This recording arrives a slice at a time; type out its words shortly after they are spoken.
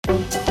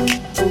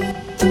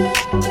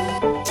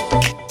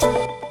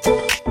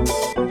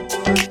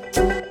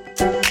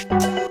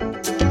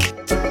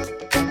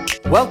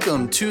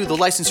to the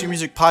License Your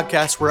Music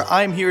podcast, where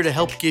I'm here to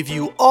help give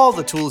you all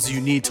the tools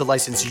you need to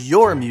license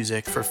your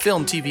music for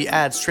film, TV,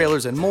 ads,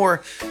 trailers, and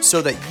more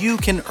so that you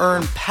can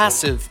earn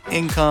passive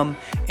income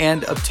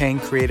and obtain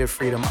creative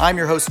freedom. I'm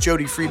your host,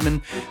 Jody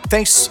Friedman.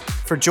 Thanks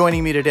for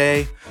joining me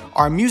today.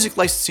 Our music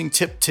licensing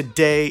tip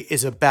today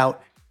is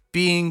about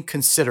being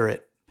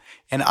considerate.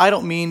 And I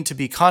don't mean to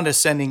be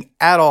condescending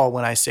at all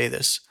when I say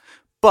this,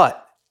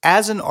 but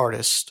as an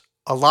artist,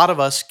 a lot of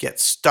us get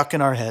stuck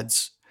in our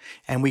heads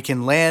and we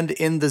can land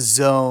in the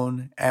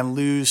zone and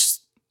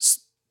lose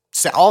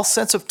all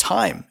sense of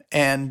time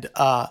and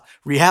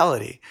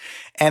reality.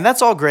 And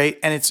that's all great.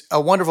 And it's a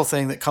wonderful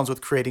thing that comes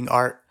with creating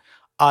art.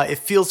 It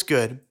feels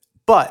good.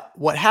 But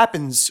what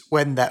happens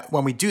when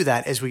we do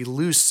that is we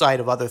lose sight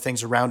of other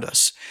things around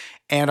us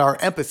and our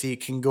empathy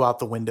can go out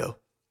the window.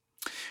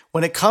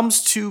 When it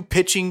comes to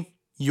pitching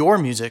your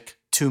music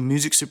to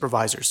music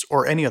supervisors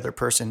or any other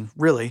person,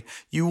 really,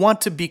 you want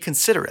to be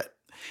considerate.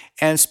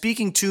 And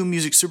speaking to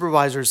music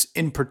supervisors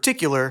in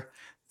particular,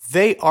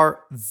 they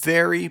are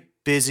very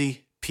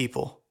busy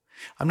people.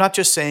 I'm not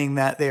just saying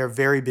that, they are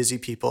very busy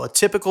people. A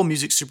typical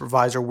music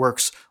supervisor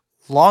works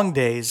long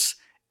days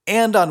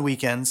and on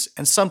weekends,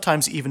 and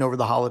sometimes even over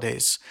the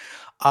holidays.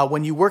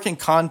 When you work in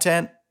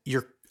content,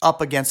 you're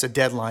up against a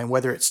deadline,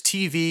 whether it's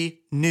TV,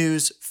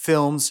 news,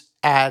 films,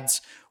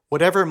 ads,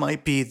 whatever it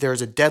might be,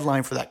 there's a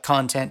deadline for that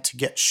content to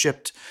get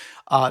shipped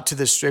to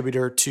the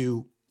distributor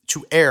to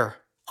air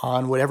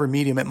on whatever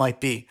medium it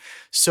might be.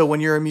 So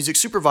when you're a music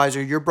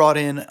supervisor, you're brought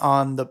in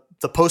on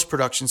the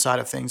post-production side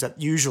of things,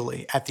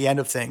 usually at the end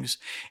of things,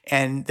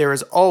 and there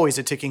is always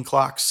a ticking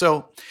clock.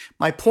 So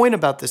my point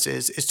about this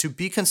is to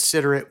be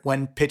considerate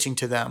when pitching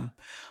to them.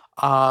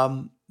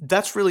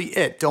 That's really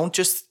it. Don't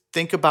just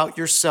think about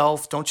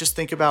yourself. Don't just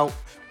think about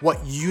what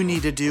you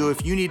need to do.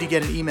 If you need to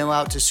get an email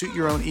out to suit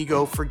your own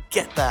ego,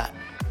 forget that.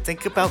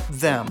 Think about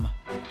them.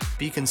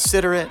 Be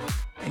considerate,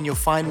 and you'll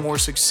find more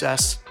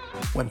success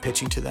when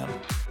pitching to them.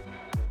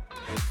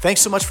 Thanks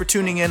so much for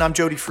tuning in. I'm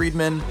Jody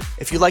Friedman.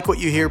 If you like what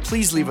you hear,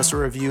 please leave us a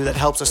review. That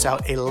helps us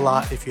out a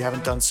lot if you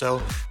haven't done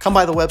so. Come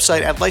by the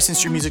website at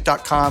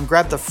licenseyourmusic.com.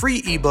 Grab the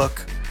free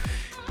ebook.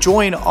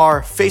 Join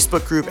our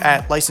Facebook group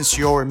at License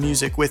Your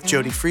Music with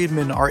Jody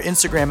Friedman, our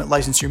Instagram at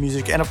License Your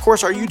Music, and of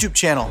course our YouTube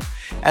channel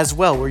as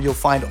well, where you'll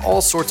find all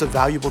sorts of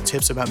valuable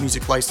tips about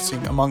music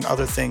licensing, among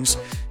other things.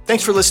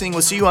 Thanks for listening.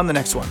 We'll see you on the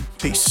next one.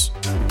 Peace.